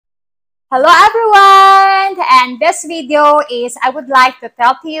Hello everyone! And this video is I would like to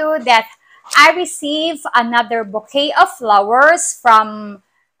tell to you that I received another bouquet of flowers from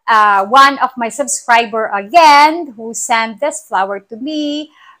one of my subscriber again who sent this flower to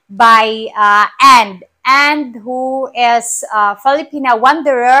me by and who is a Filipina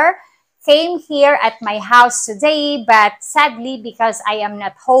wanderer, came here at my house today, but sadly because I am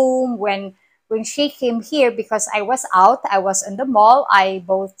not home when she came here, because I was out, I was in the mall, I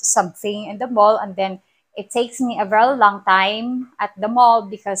bought something in the mall, and then it takes me a very long time at the mall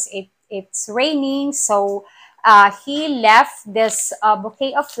because it's raining. So he left this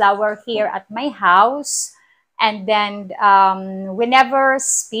bouquet of flower here at my house, and then we never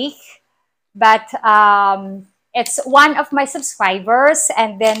speak, but it's one of my subscribers,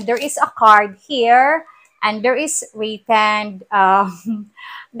 and then there is a card here, and there is written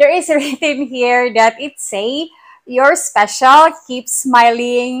there is written here that it say, "You're special, keep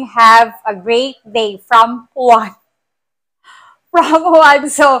smiling, have a great day," from one. From one.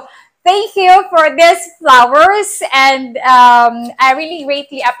 So thank you for these flowers, and I really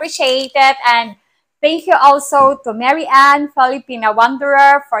greatly appreciate it. And thank you also to Mary Ann, Filipina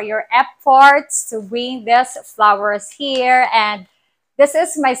Wanderer, for your efforts to bring these flowers here. And this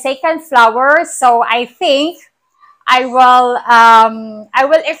is my second flower, so I think I will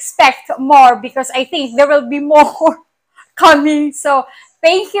expect more, because I think there will be more coming. So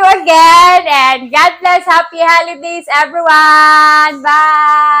thank you again, and God bless. Happy holidays, everyone.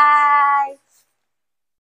 Bye.